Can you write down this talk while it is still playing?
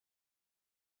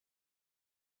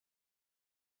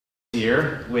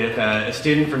year with a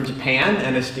student from Japan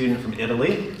and a student from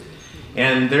Italy.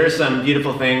 And there are some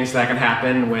beautiful things that can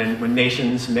happen when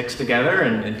nations mix together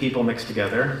and people mix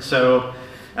together. So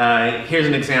here's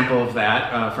an example of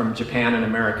that from Japan and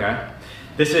America.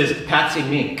 This is Patsy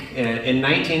Mink. In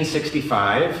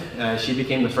 1965, she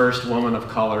became the first woman of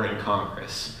color in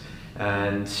Congress.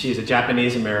 And she's a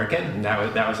Japanese American, and that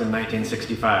was in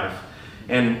 1965.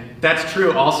 And that's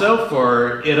true also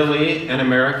for Italy and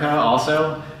America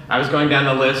also. I was going down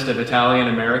the list of Italian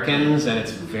Americans, and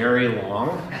it's very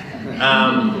long.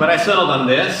 But I settled on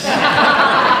this.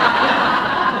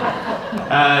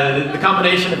 The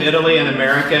combination of Italy and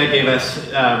America gave us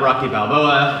Rocky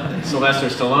Balboa, Sylvester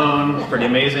Stallone, pretty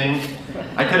amazing.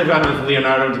 I could have gone with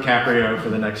Leonardo DiCaprio for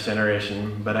the next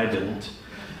generation, but I didn't.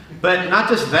 But not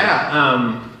just that,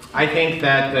 I think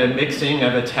that the mixing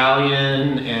of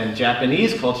Italian and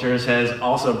Japanese cultures has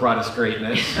also brought us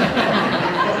greatness.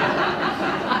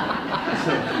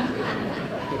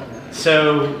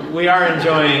 So we are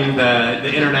enjoying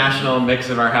the international mix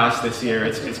of our house this year.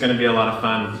 It's going to be a lot of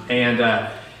fun. And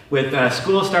with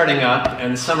school starting up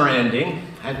and summer ending,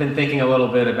 I've been thinking a little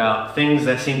bit about things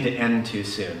that seem to end too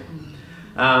soon.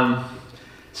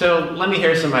 So let me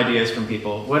hear some ideas from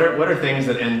people. What are things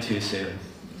that end too soon?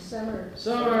 Summer.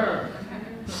 Summer.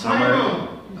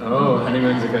 Oh,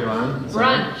 honeymoon's a good one.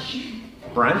 Brunch.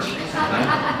 Brunch?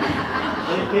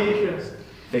 Vacations.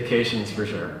 Vacations for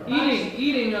sure.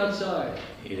 Eating outside.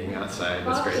 Eating outside,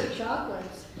 that's great.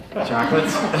 Chocolates.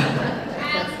 Chocolates?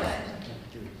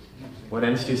 What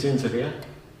ends too soon, Sophia?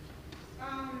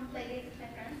 Play dates with my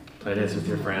friends. Play dates with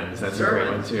your friends. That's a great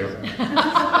one too.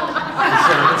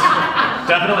 Sermons.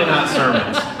 Definitely not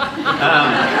sermons.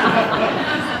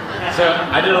 So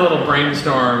I did a little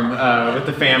brainstorm with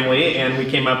the family, and we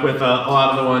came up with a lot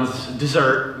of the ones.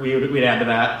 Dessert, we'd add to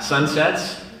that.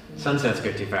 Sunsets. Sunsets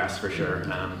go too fast for sure.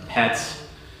 Pets.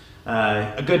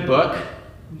 A good book.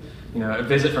 A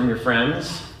visit from your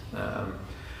friends. A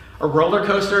roller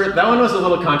coaster. That one was a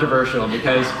little controversial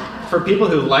because for people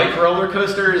who like roller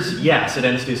coasters, yes, it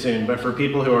ends too soon. But for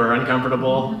people who are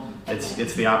uncomfortable,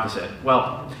 it's the opposite.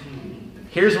 Well,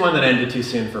 here's one that ended too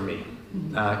soon for me.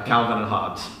 Calvin and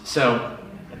Hobbes. So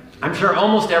I'm sure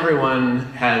almost everyone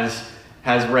has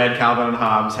read Calvin and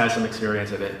Hobbes, has some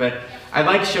experience of it. But I'd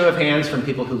like show of hands from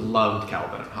people who loved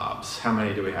Calvin and Hobbes. How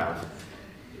many do we have?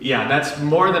 Yeah, that's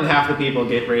more than half the people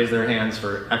raise their hands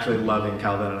for actually loving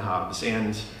Calvin and Hobbes,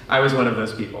 and I was one of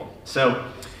those people. So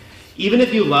even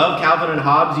if you love Calvin and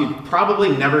Hobbes, you've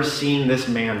probably never seen this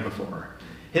man before.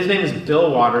 His name is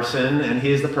Bill Watterson, and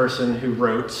he is the person who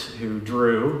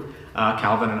drew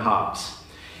Calvin and Hobbes.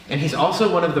 And he's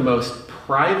also one of the most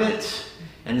private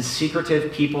and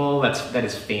secretive people that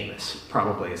is famous,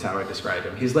 probably is how I describe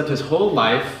him. He's lived his whole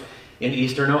life in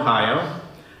Eastern Ohio.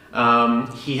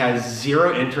 He has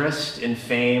zero interest in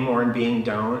fame or in being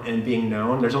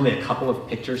known. There's only a couple of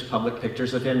pictures, public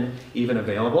pictures of him even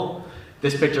available.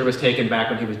 This picture was taken back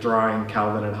when he was drawing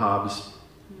Calvin and Hobbes.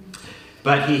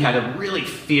 But he had a really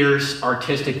fierce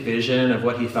artistic vision of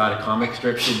what he thought a comic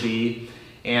strip should be.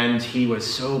 And he was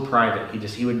so private,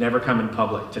 he would never come in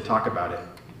public to talk about it.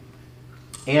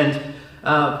 And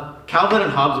Calvin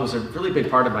and Hobbes was a really big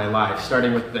part of my life,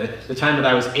 starting with the time that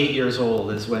I was 8 years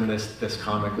old is when this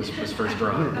comic was first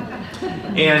drawn.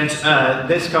 And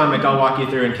this comic I'll walk you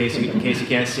through in case you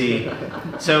can't see.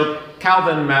 So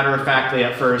Calvin, matter-of-factly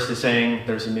at first, is saying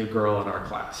there's a new girl in our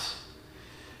class.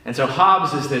 And so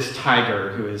Hobbes is this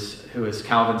tiger who is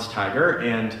Calvin's tiger,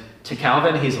 and to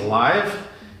Calvin he's alive.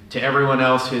 To everyone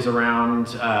else who's around,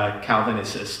 Calvin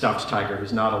is a stuffed tiger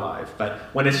who's not alive. But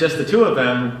when it's just the two of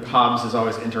them, Hobbes is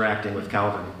always interacting with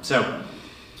Calvin. So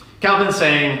Calvin's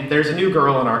saying, there's a new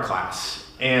girl in our class.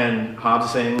 And Hobbes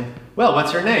is saying, well,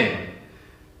 what's her name?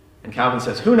 And Calvin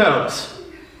says, who knows?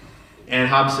 And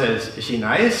Hobbes says, is she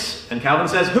nice? And Calvin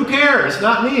says, who cares?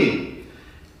 Not me.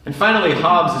 And finally,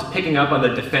 Hobbes is picking up on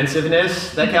the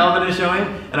defensiveness that Calvin is showing.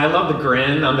 And I love the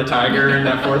grin on the tiger in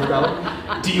that fourth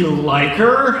column. Do you like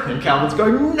her? And Calvin's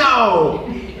going, no!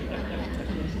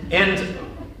 And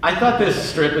I thought this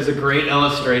strip is a great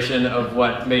illustration of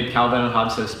what made Calvin and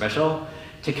Hobbes so special,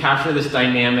 to capture this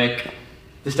dynamic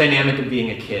of being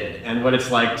a kid and what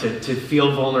it's like to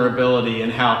feel vulnerability,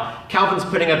 and how Calvin's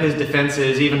putting up his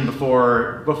defenses even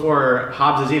before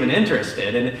Hobbes is even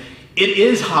interested. And it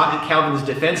is Calvin's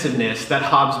defensiveness that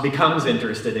Hobbes becomes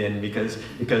interested in because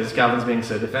Calvin's being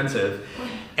so defensive.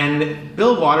 And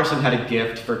Bill Watterson had a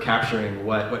gift for capturing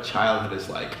what childhood is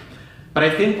like. But I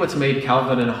think what's made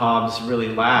Calvin and Hobbes really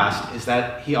last is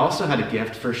that he also had a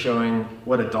gift for showing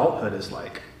what adulthood is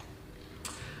like.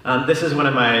 This is one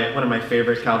of my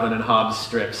favorite Calvin and Hobbes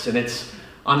strips, and it's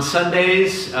On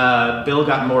Sundays, Bill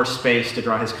got more space to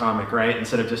draw his comic, right?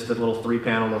 Instead of just the little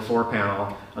 3-panel or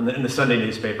 4-panel in the Sunday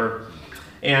newspaper.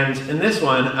 And in this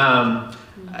one,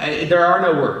 there are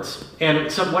no words.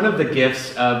 And so one of the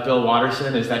gifts of Bill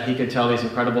Watterson is that he could tell these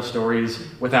incredible stories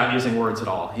without using words at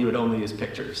all. He would only use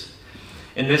pictures.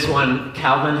 In this one,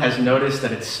 Calvin has noticed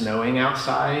that it's snowing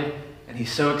outside, and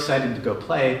he's so excited to go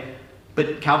play,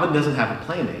 but Calvin doesn't have a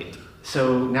playmate.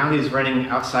 So now he's running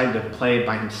outside to play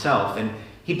by himself, and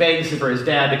he begs for his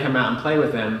dad to come out and play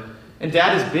with him. And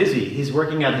Dad is busy. He's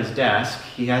working at his desk.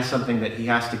 He has something that he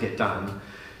has to get done.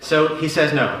 So he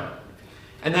says no.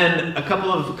 And then a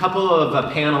couple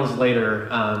of panels later,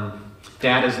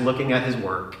 Dad is looking at his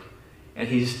work, and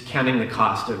he's counting the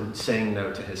cost of saying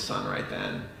no to his son right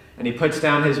then. And he puts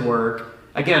down his work.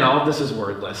 Again, all of this is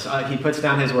wordless. He puts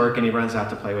down his work and he runs out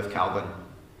to play with Calvin.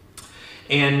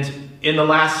 And in the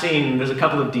last scene, there's a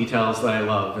couple of details that I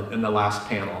love in the last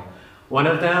panel. One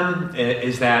of them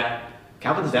is that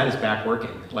Calvin's dad is back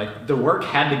working. Like, the work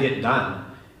had to get done.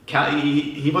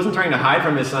 He wasn't trying to hide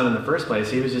from his son in the first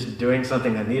place. He was just doing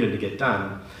something that needed to get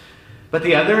done. But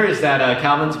the other is that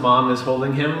Calvin's mom is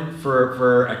holding him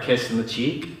for a kiss in the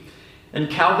cheek. And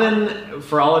Calvin,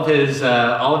 for all of his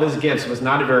gifts, was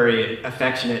not a very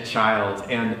affectionate child,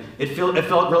 and it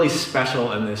felt really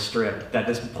special in this strip, that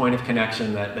this point of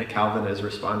connection that Calvin is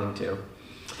responding to.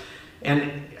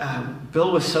 And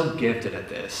Bill was so gifted at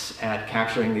this, at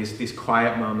capturing these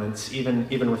quiet moments,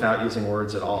 even without using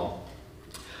words at all.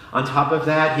 On top of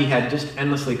that, he had just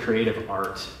endlessly creative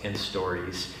art and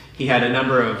stories. He had a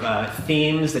number of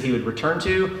themes that he would return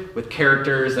to, with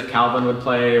characters that Calvin would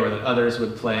play or that others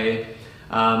would play.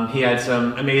 He had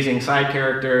some amazing side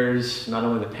characters, not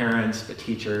only the parents, but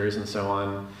teachers and so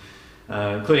on,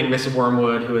 including Miss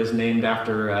Wormwood, who is named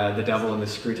after The Devil in the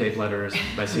Screwtape Letters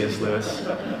by C.S. Lewis.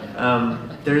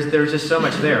 There's just so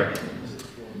much there.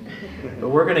 But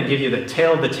we're going to give you the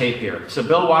tail of the tape here. So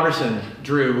Bill Watterson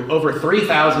drew over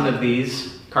 3,000 of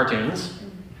these cartoons.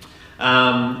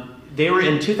 They were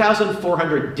in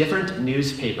 2,400 different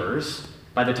newspapers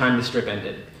by the time the strip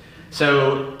ended.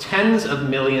 So tens of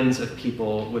millions of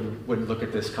people would look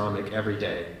at this comic every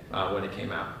day when it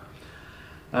came out.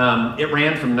 It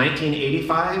ran from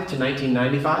 1985 to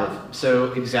 1995,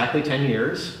 so exactly 10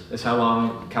 years is how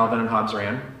long Calvin and Hobbes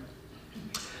ran.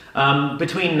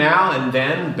 Between now and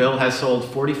then, Bill has sold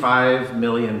 45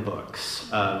 million books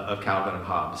of Calvin and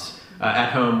Hobbes.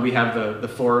 At home, we have the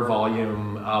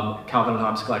 4-volume Calvin and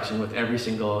Hobbes collection with every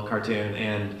single cartoon,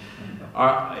 and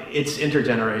it's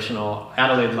intergenerational.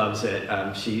 Adelaide loves it.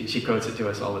 She quotes it to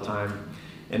us all the time.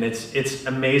 And it's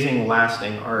amazing,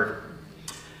 lasting art.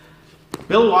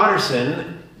 Bill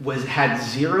Watterson had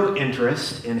zero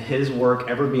interest in his work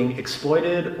ever being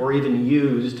exploited or even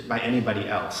used by anybody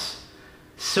else.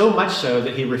 So much so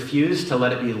that he refused to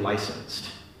let it be licensed.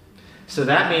 So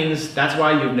that means that's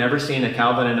why you've never seen a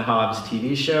Calvin and Hobbes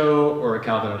TV show or a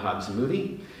Calvin and Hobbes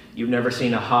movie. You've never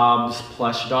seen a Hobbes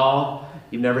plush doll.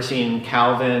 You've never seen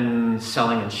Calvin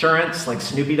selling insurance like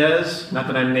Snoopy does. Not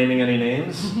that I'm naming any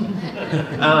names.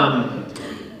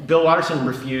 Bill Watterson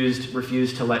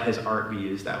refused to let his art be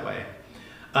used that way.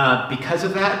 Because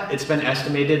of that, it's been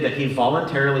estimated that he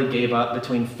voluntarily gave up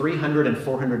between $300 and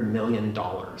 $400 million.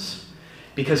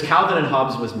 Because Calvin and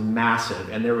Hobbes was massive,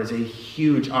 and there was a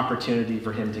huge opportunity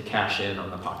for him to cash in on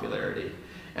the popularity.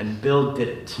 And Bill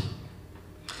didn't.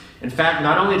 In fact,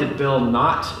 not only did Bill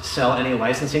not sell any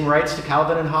licensing rights to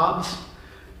Calvin and Hobbes,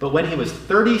 but when he was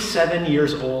 37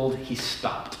 years old, he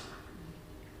stopped.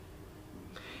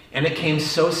 And it came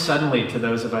so suddenly to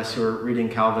those of us who are reading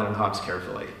Calvin and Hobbes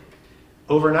carefully.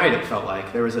 Overnight, it felt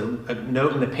like. There was a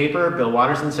note in the paper, Bill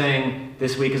Watterson saying,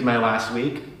 "This week is my last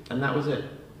week," and that was it.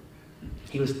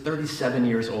 He was 37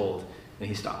 years old, and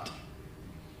he stopped.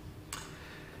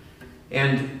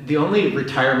 And the only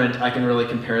retirement I can really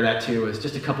compare that to was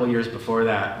just a couple years before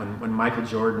that, when Michael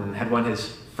Jordan had won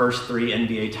his first 3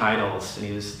 NBA titles, and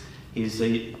he's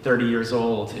 30 years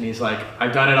old, and he's like,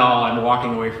 "I've done it all, I'm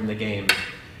walking away from the game."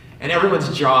 And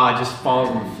everyone's jaw just falls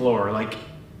on the floor, like,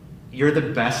 you're the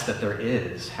best that there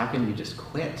is. How can you just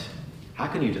quit? How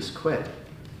can you just quit?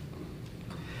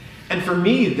 And for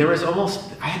me, there was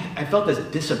I felt this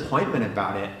disappointment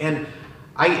about it. And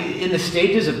in the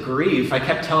stages of grief, I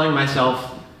kept telling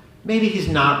myself, maybe he's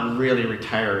not really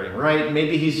retiring, right?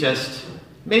 Maybe he's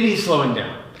slowing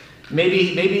down.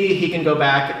 Maybe he can go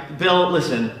back. Bill,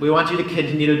 listen, we want you to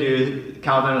continue to do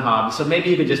Calvin and Hobbes, so maybe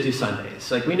you could just do Sundays.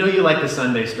 Like, we know you like the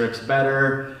Sunday strips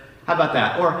better. How about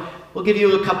that? Or we'll give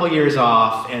you a couple years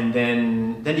off, and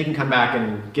then you can come back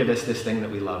and give us this thing that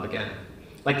we love again.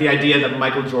 Like the idea that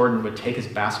Michael Jordan would take his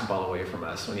basketball away from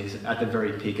us when he's at the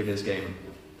very peak of his game.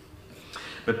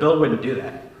 But Bill wouldn't do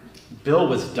that. Bill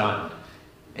was done,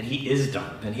 and he is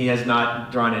done, and he has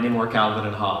not drawn any more Calvin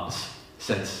and Hobbes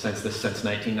since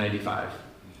 1995.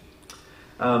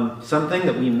 Something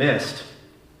that we missed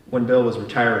when Bill was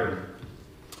retiring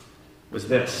was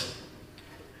this.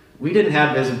 We didn't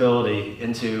have visibility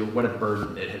into what a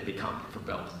burden it had become for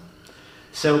Bill.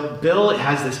 So Bill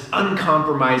has this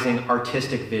uncompromising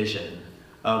artistic vision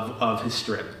of his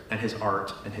strip and his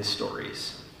art and his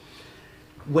stories.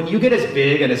 When you get as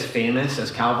big and as famous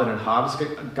as Calvin and Hobbes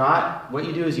got, what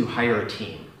you do is you hire a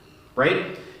team,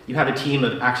 right? You have a team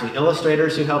of actually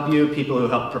illustrators who help you, people who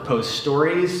help propose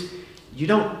stories. You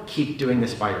don't keep doing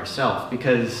this by yourself,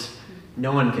 because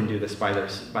no one can do this by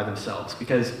themselves,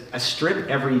 because a strip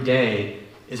every day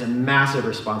is a massive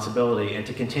responsibility, and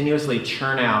to continuously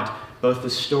churn out both the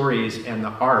stories and the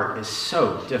art is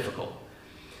so difficult.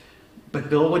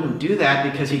 But Bill wouldn't do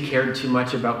that because he cared too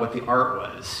much about what the art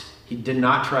was. He did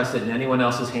not trust it in anyone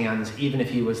else's hands, even if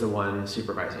he was the one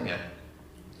supervising it.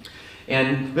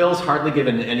 And Bill's hardly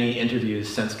given any interviews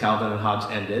since Calvin and Hobbes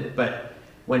ended, but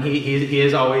when he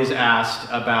is always asked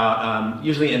about,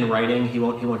 usually in writing, he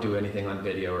won't do anything on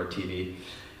video or TV.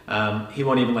 He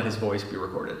won't even let his voice be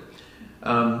recorded.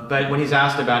 But when he's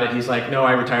asked about it, he's like, no,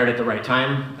 I retired at the right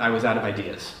time. I was out of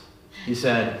ideas. He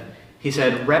said,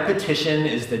 repetition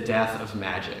is the death of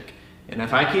magic. And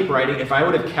if I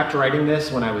would have kept writing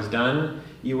this when I was done,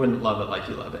 you wouldn't love it like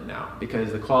you love it now,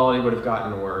 because the quality would have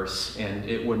gotten worse and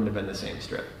it wouldn't have been the same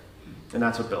strip. And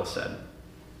that's what Bill said.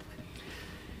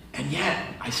 And yet,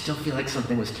 I still feel like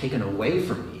something was taken away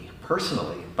from me,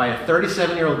 personally, by a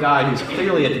 37-year-old guy who's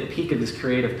clearly at the peak of his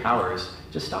creative powers,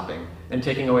 just stopping and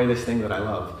taking away this thing that I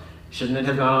love. Shouldn't it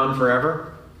have gone on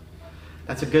forever?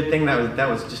 That's a good thing that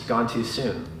was just gone too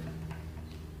soon.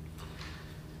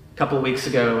 A couple of weeks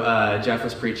ago, Jeff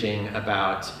was preaching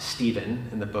about Stephen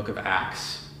in the book of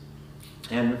Acts.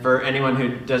 And for anyone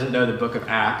who doesn't know the book of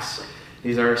Acts,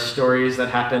 these are stories that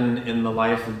happen in the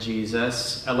life of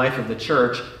Jesus, a life of the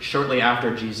church, shortly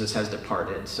after Jesus has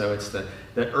departed. So it's the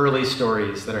early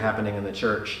stories that are happening in the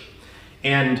church.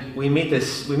 And we meet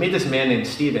this man named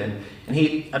Stephen, and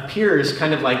he appears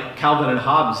kind of like Calvin and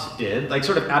Hobbes did, like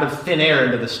sort of out of thin air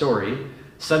into the story.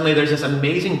 Suddenly there's this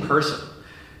amazing person.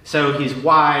 So he's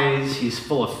wise, he's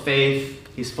full of faith,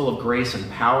 he's full of grace and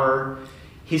power.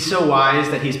 He's so wise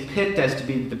that he's picked as to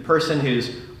be the person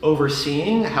who's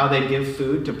overseeing how they give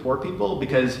food to poor people,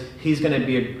 because he's going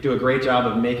to do a great job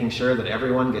of making sure that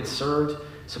everyone gets served,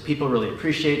 so people really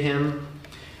appreciate him.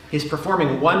 He's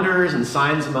performing wonders and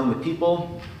signs among the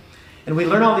people. And we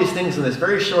learn all these things in this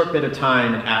very short bit of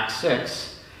time in Acts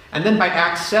 6. And then by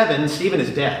Acts 7, Stephen is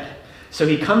dead. So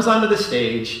he comes onto the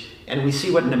stage, and we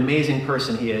see what an amazing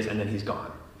person he is, and then he's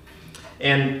gone.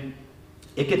 And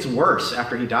it gets worse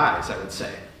after he dies, I would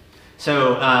say.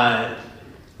 So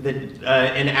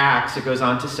in Acts, it goes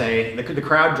on to say, the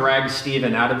crowd dragged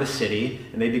Stephen out of the city,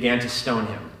 and they began to stone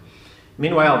him.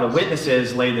 Meanwhile, the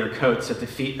witnesses laid their coats at the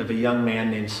feet of a young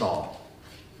man named Saul.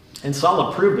 And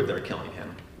Saul approved of their killing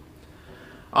him.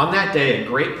 On that day, a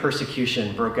great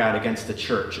persecution broke out against the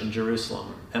church in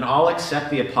Jerusalem, and all except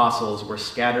the apostles were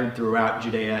scattered throughout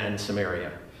Judea and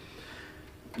Samaria.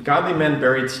 Godly men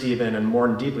buried Stephen and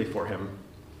mourned deeply for him,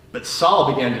 but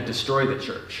Saul began to destroy the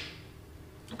church.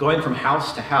 Going from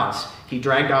house to house, he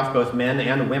dragged off both men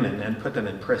and women and put them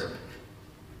in prison.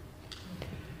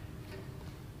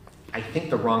 I think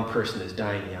the wrong person is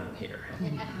dying young here.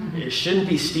 It shouldn't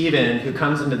be Stephen who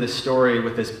comes into this story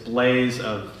with this blaze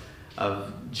of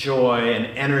joy and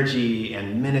energy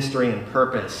and ministry and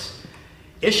purpose.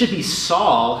 It should be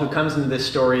Saul who comes into this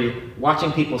story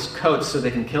watching people's coats so they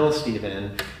can kill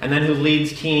Stephen, and then who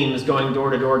leads teams going door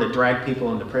to door to drag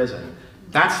people into prison.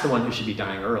 That's the one who should be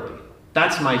dying early.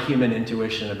 That's my human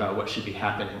intuition about what should be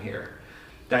happening here.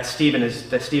 That Stephen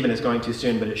is going too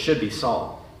soon, but it should be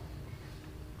Saul.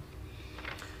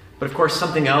 But of course,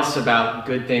 something else about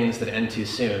good things that end too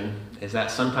soon is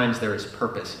that sometimes there is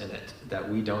purpose in it that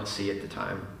we don't see at the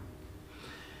time.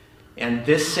 And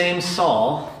this same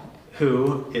Saul,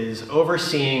 who is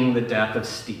overseeing the death of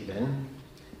Stephen,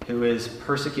 who is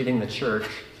persecuting the church,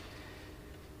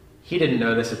 he didn't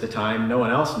know this at the time. No one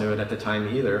else knew it at the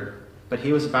time either. But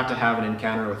he was about to have an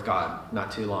encounter with God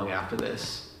not too long after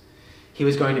this. He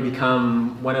was going to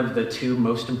become one of the two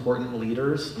most important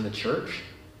leaders in the church.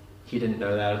 He didn't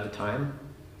know that at the time.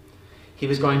 He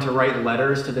was going to write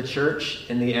letters to the church.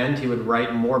 In the end, he would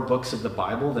write more books of the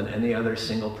Bible than any other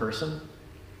single person.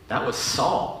 That was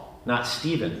Saul, not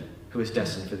Stephen, who was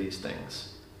destined for these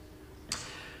things.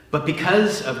 But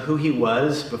because of who he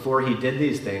was before he did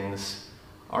these things,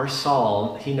 our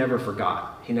Saul, he never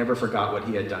forgot. He never forgot what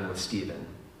he had done with Stephen.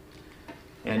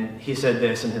 And he said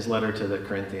this in his letter to the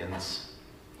Corinthians: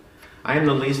 I am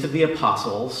the least of the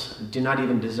apostles, do not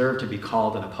even deserve to be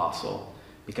called an apostle,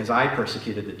 because I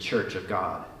persecuted the church of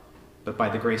God. But by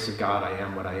the grace of God, I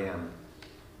am what I am.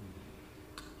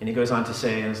 And he goes on to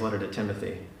say in his letter to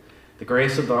Timothy, the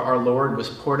grace of our Lord was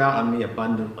poured out on me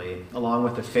abundantly, along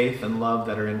with the faith and love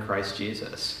that are in Christ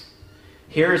Jesus.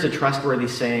 Here is a trustworthy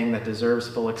saying that deserves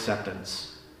full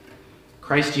acceptance.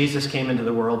 Christ Jesus came into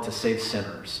the world to save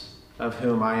sinners, of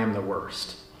whom I am the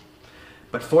worst.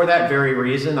 But for that very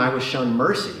reason, I was shown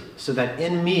mercy, so that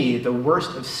in me, the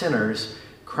worst of sinners,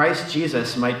 Christ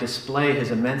Jesus might display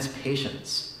his immense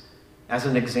patience as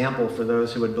an example for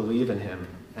those who would believe in him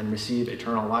and receive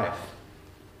eternal life.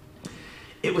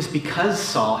 It was because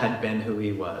Saul had been who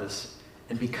he was,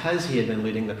 and because he had been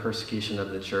leading the persecution of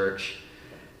the church,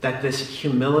 that this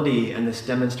humility and this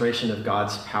demonstration of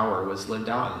God's power was lived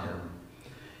out in him.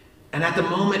 And at the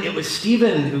moment, it was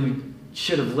Stephen who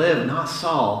should have lived, not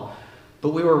Saul. But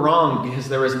we were wrong because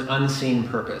there was an unseen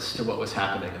purpose to what was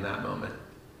happening in that moment,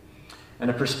 and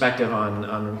a perspective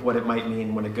on what it might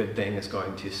mean when a good thing is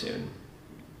going too soon.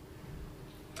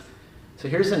 So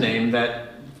here's a name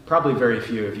that probably very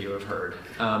few of you have heard.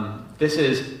 This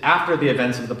is after the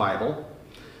events of the Bible.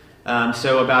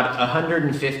 So about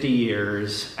 150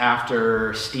 years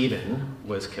after Stephen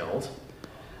was killed.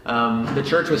 The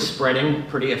church was spreading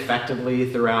pretty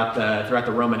effectively throughout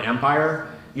the Roman Empire,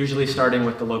 usually starting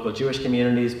with the local Jewish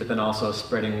communities, but then also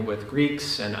spreading with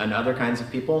Greeks and other kinds of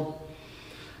people.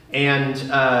 And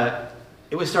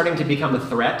it was starting to become a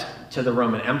threat to the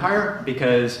Roman Empire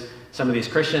because some of these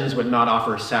Christians would not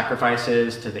offer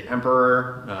sacrifices to the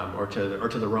emperor or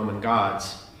to the Roman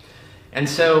gods. And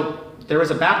so there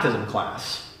was a baptism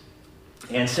class,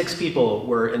 and 6 people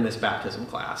were in this baptism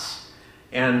class.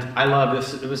 And I love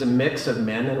this. It was a mix of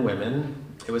men and women.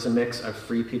 It was a mix of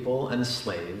free people and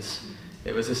slaves.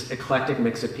 It was this eclectic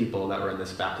mix of people that were in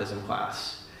this baptism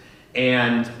class.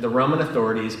 And the Roman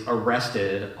authorities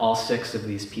arrested all 6 of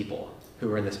these people who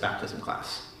were in this baptism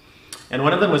class. And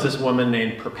one of them was this woman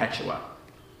named Perpetua.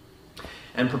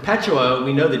 And Perpetua,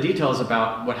 we know the details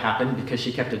about what happened because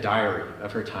she kept a diary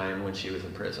of her time when she was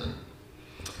in prison.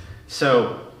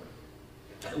 So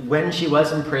when she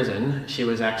was in prison, she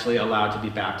was actually allowed to be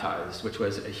baptized, which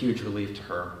was a huge relief to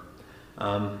her,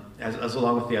 as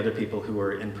along with the other people who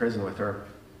were in prison with her.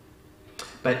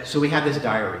 But so we had this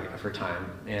diary of her time,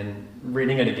 and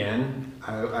reading it again,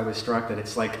 I was struck that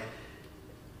it's kind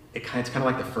of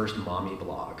like the first mommy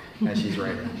blog as she's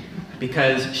writing,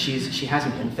 because she has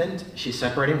an infant. She's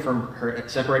separated from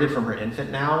her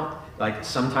infant now. Like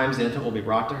sometimes the infant will be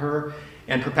brought to her,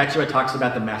 and Perpetua talks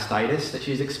about the mastitis that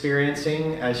she's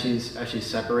experiencing as she's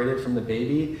separated from the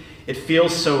baby. It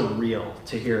feels so real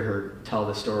to hear her tell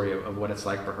the story of what it's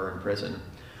like for her in prison.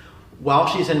 While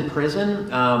she's in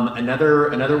prison,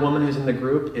 another woman who's in the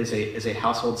group is a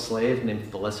household slave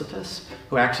named Felicitas,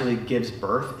 who actually gives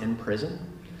birth in prison.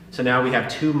 So now we have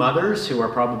 2 mothers who are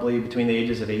probably between the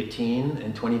ages of 18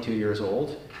 and 22 years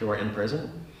old who are in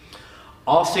prison.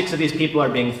 All 6 of these people are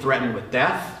being threatened with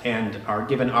death and are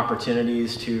given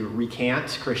opportunities to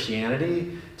recant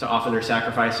Christianity, to offer their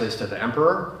sacrifices to the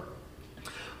emperor.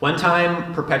 One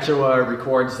time, Perpetua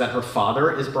records that her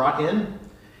father is brought in,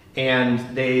 and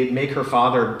they make her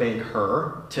father beg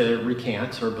her to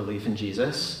recant her belief in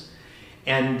Jesus.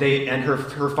 And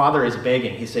her father is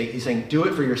begging. He's saying, do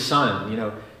it for your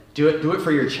son, do it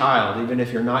for your child, even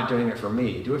if you're not doing it for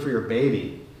me. Do it for your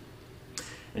baby.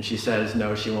 And she says,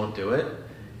 no, she won't do it.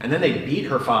 And then they beat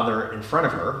her father in front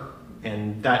of her,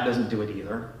 and that doesn't do it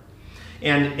either.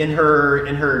 And in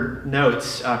her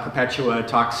notes, Perpetua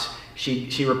talks,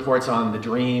 she reports on the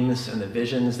dreams and the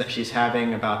visions that she's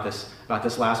having about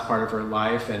this last part of her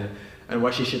life and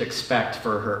what she should expect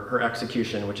for her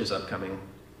execution, which is upcoming.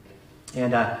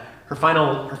 And her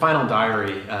final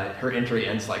diary, her entry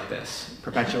ends like this.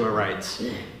 Perpetua writes,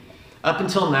 "Up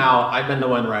until now, I've been the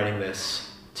one writing this,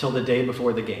 till the day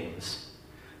before the games.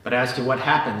 But as to what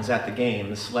happens at the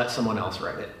games, let someone else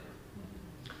write it."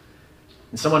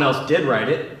 And someone else did write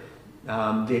it.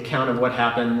 The account of what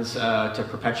happens to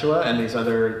Perpetua and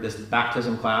this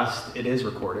baptism class, it is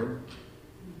recorded.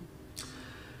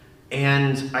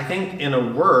 And I think in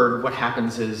a word, what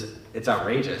happens is it's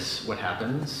outrageous what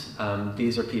happens.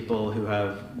 These are people who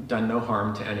have done no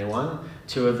harm to anyone.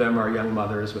 2 of them are young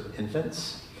mothers with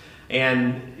infants.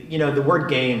 And, the word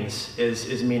games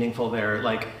is meaningful there.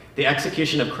 Like, the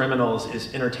execution of criminals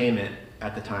is entertainment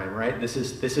at the time, right? This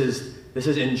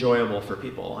is enjoyable for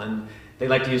people. And they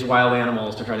like to use wild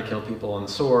animals to try to kill people and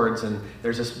swords. And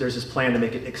there's this plan to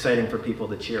make it exciting for people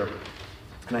to cheer.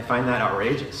 And I find that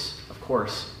outrageous, of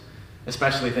course.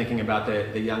 especially thinking about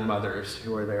the young mothers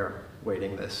who are there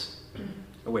awaiting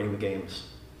the games.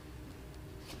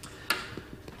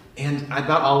 And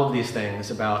about all of these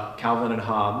things, about Calvin and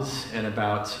Hobbes, and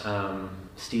about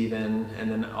Stephen, and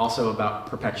then also about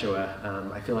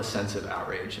Perpetua, I feel a sense of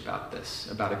outrage about this,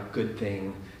 about a good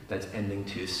thing that's ending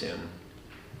too soon.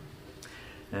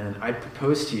 And I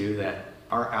propose to you that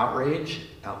our outrage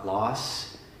at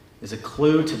loss is a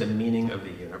clue to the meaning of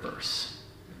the universe,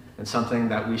 and something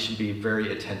that we should be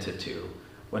very attentive to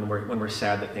when we're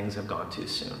sad that things have gone too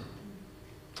soon.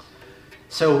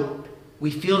 So we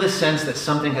feel this sense that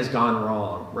something has gone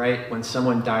wrong, right? When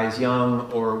someone dies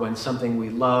young, or when something we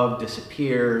love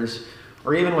disappears,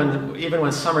 or even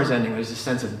when summer's ending, there's a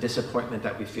sense of disappointment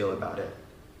that we feel about it.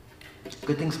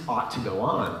 Good things ought to go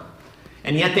on,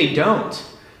 and yet they don't.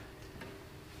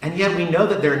 And yet we know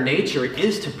that their nature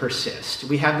is to persist.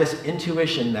 We have this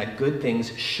intuition that good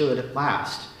things should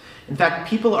last. In fact,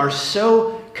 people are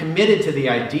so committed to the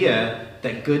idea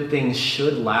that good things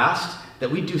should last that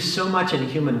we do so much in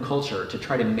human culture to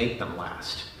try to make them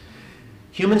last.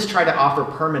 Humans try to offer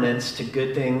permanence to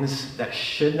good things that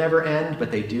should never end,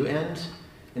 but they do end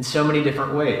in so many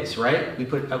different ways, right?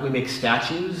 We make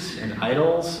statues and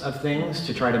idols of things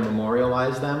to try to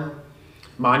memorialize them,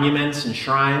 monuments and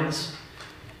shrines.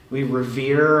 We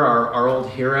revere our old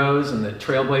heroes and the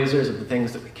trailblazers of the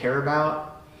things that we care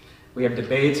about. We have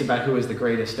debates about who is the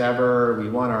greatest ever. We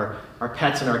want our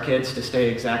pets and our kids to stay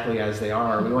exactly as they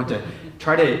are. We want to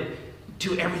try to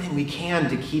do everything we can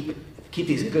to keep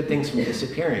these good things from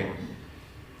disappearing.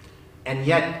 And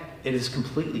yet, it is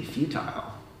completely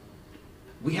futile.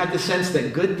 We have the sense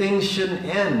that good things shouldn't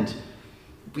end.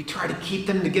 We try to keep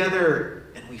them together,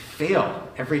 and we fail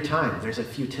every time. There's a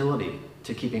futility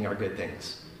to keeping our good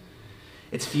things.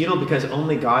 It's futile because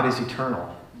only God is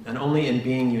eternal, and only in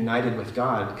being united with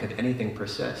God could anything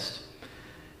persist.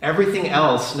 Everything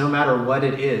else, no matter what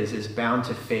it is bound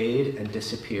to fade and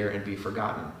disappear and be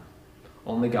forgotten.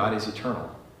 Only God is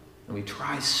eternal, and we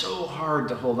try so hard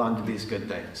to hold on to these good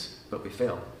things, but we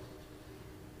fail.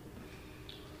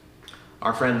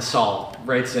 Our friend Saul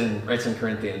writes in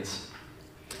Corinthians,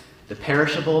 "The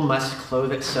perishable must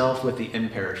clothe itself with the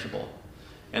imperishable,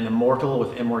 and the mortal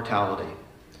with immortality.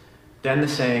 Then the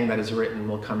saying that is written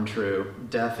will come true,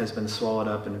 death has been swallowed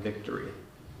up in victory."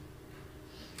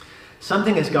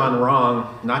 Something has gone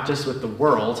wrong, not just with the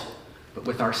world, but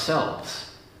with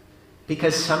ourselves.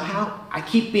 Because somehow I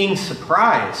keep being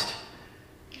surprised.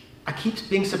 I keep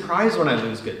being surprised when I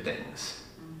lose good things.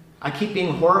 I keep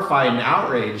being horrified and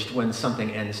outraged when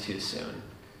something ends too soon.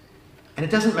 And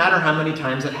it doesn't matter how many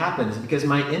times it happens, because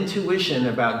my intuition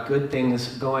about good things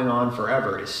going on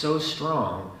forever is so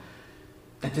strong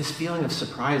that this feeling of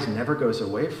surprise never goes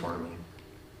away for me.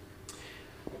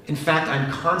 In fact,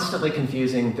 I'm constantly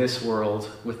confusing this world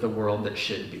with the world that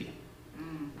should be.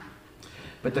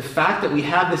 But the fact that we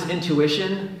have this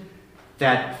intuition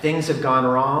that things have gone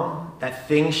wrong, that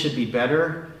things should be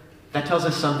better, that tells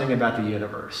us something about the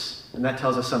universe, and that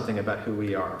tells us something about who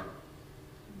we are.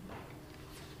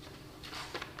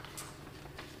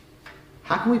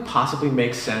 How can we possibly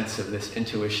make sense of this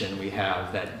intuition we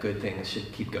have that good things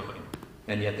should keep going,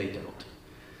 and yet they don't?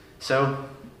 So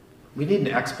we need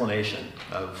an explanation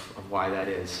of why that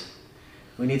is.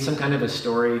 We need some kind of a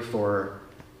story for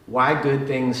why good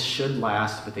things should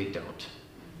last, but they don't.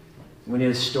 We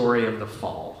need a story of the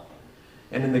fall.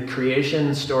 And in the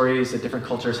creation stories that different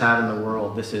cultures have in the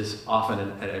world, this is often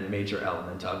a major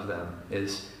element of them,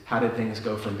 is how did things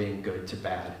go from being good to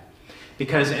bad?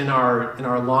 Because in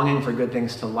our longing for good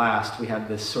things to last, we have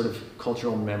this sort of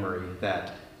cultural memory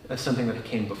that that's something that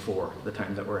came before the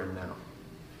time that we're in now.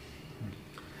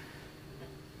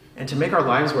 And to make our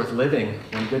lives worth living,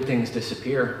 when good things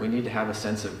disappear, we need to have a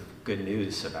sense of good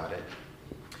news about it.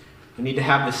 We need to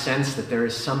have the sense that there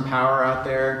is some power out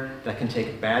there that can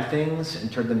take bad things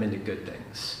and turn them into good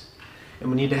things. And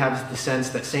we need to have the sense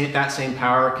that that same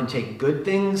power can take good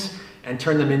things and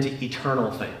turn them into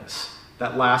eternal things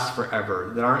that last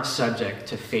forever, that aren't subject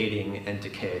to fading and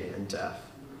decay and death.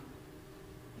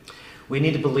 We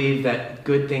need to believe that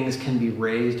good things can be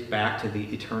raised back to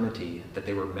the eternity that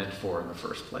they were meant for in the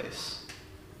first place.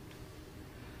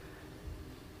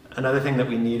 Another thing that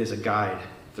we need is a guide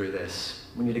through this.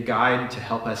 We need a guide to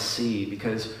help us see,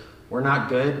 because we're not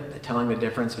good at telling the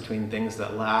difference between things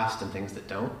that last and things that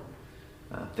don't,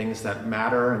 things that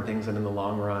matter and things that in the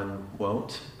long run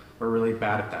won't. We're really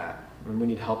bad at that, and we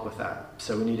need help with that.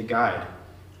 So we need a guide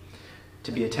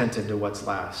to be attentive to what's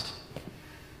last.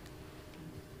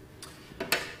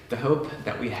 The hope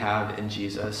that we have in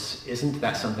Jesus isn't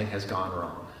that something has gone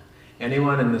wrong.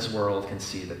 Anyone in this world can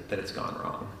see that it's gone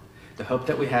wrong. the hope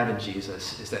that we have in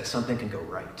Jesus is that something can go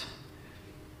right.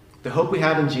 The hope we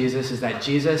have in Jesus is that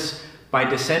Jesus, by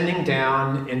descending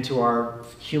down into our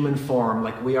human form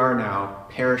like we are now,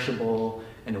 perishable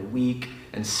and weak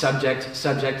and subject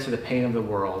to the pain of the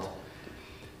world,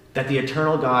 that the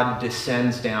eternal God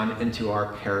descends down into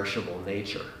our perishable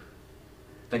nature.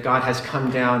 That God has come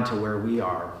down to where we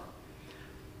are.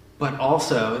 But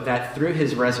also that through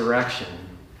his resurrection,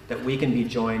 that we can be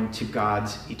joined to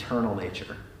God's eternal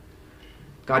nature.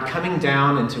 God coming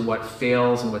down into what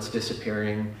fails and what's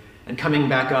disappearing, and coming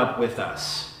back up with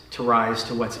us to rise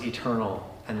to what's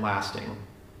eternal and lasting.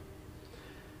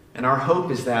 And our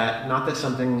hope is that, not that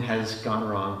something has gone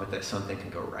wrong, but that something can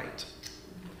go right.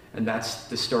 And that's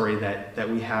the story that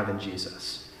we have in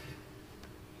Jesus.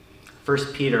 1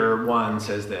 Peter 1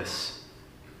 says this: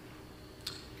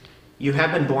 "You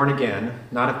have been born again,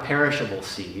 not of perishable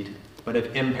seed, but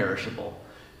of imperishable,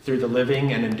 through the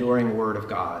living and enduring word of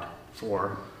God.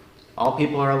 For all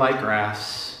people are like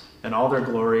grass, and all their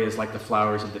glory is like the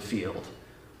flowers of the field.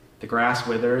 The grass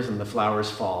withers and the flowers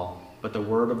fall, but the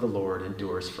word of the Lord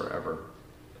endures forever."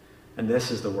 And this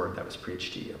is the word that was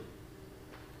preached to you.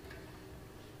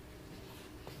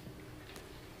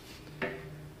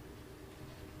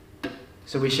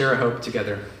 So we share a hope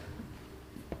together.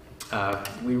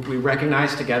 We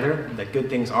recognize together that good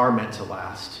things are meant to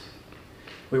last.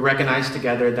 We recognize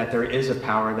together that there is a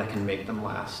power that can make them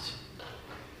last.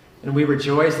 And we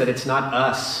rejoice that it's not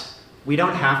us. We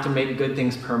don't have to make good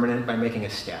things permanent by making a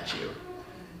statue.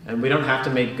 And we don't have to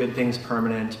make good things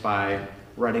permanent by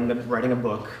writing a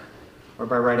book or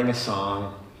by writing a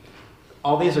song.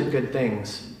 All these are good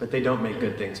things, but they don't make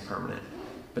good things permanent.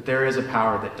 But there is a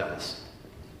power that does.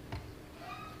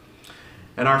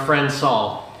 And our friend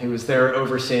Saul, who was there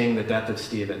overseeing the death of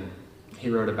Stephen, he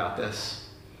wrote about this,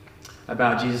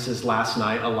 about Jesus' last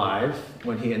night alive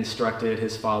when he instructed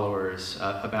his followers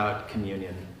about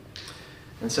communion.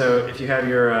 And so if you have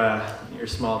your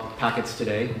small packets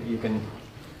today, you can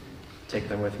take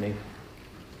them with me.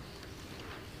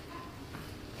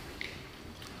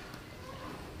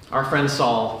 Our friend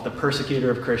Saul, the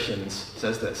persecutor of Christians,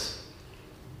 says this: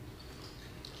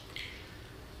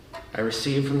 "I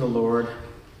received from the Lord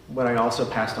what I also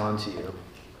passed on to you,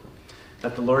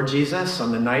 that the Lord Jesus,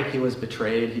 on the night he was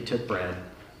betrayed, he took bread,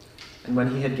 and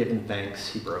when he had given thanks,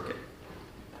 he broke it.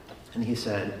 And he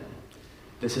said,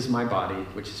 'This is my body,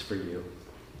 which is for you.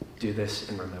 Do this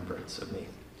in remembrance of me.'"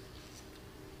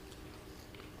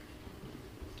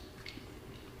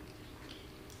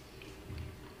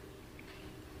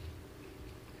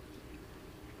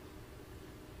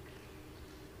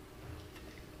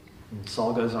 And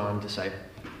Saul goes on to say,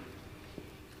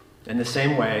 "In the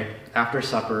same way, after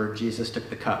supper, Jesus took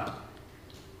the cup,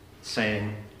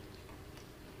 saying,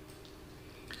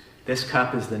 'This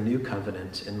cup is the new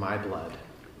covenant in my blood.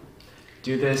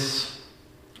 Do this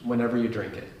whenever you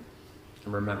drink it,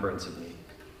 in remembrance of me.'"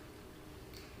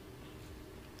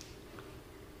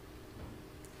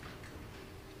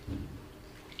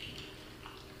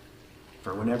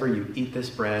 "For whenever you eat this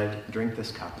bread, drink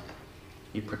this cup,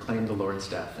 you proclaim the Lord's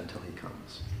death until he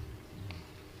comes."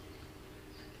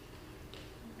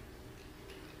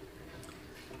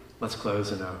 Let's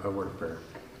close in a word of prayer.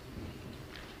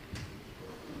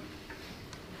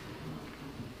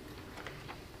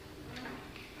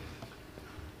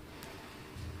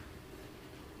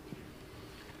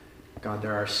 God,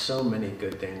 there are so many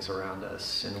good things around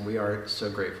us, and we are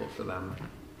so grateful for them.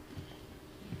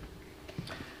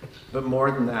 But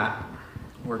more than that,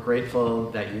 we're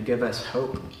grateful that you give us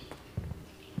hope,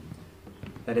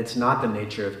 that it's not the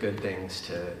nature of good things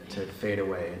to fade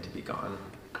away and to be gone,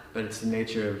 but it's the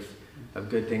nature of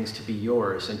good things to be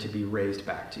yours and to be raised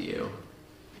back to you.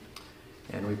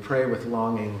 And we pray with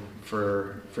longing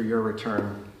for your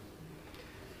return,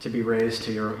 to be raised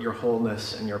to your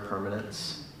wholeness and your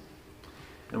permanence.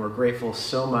 And we're grateful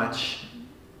so much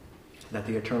that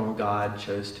the eternal God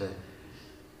chose to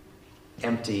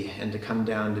empty and to come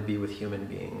down to be with human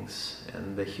beings,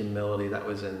 and the humility that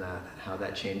was in that, how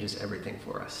that changes everything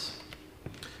for us.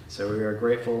 So we are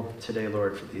grateful today,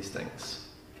 Lord, for these things.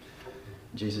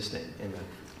 In Jesus' name, amen.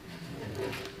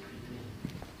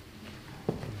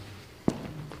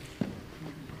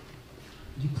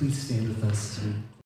 Would you please stand with us?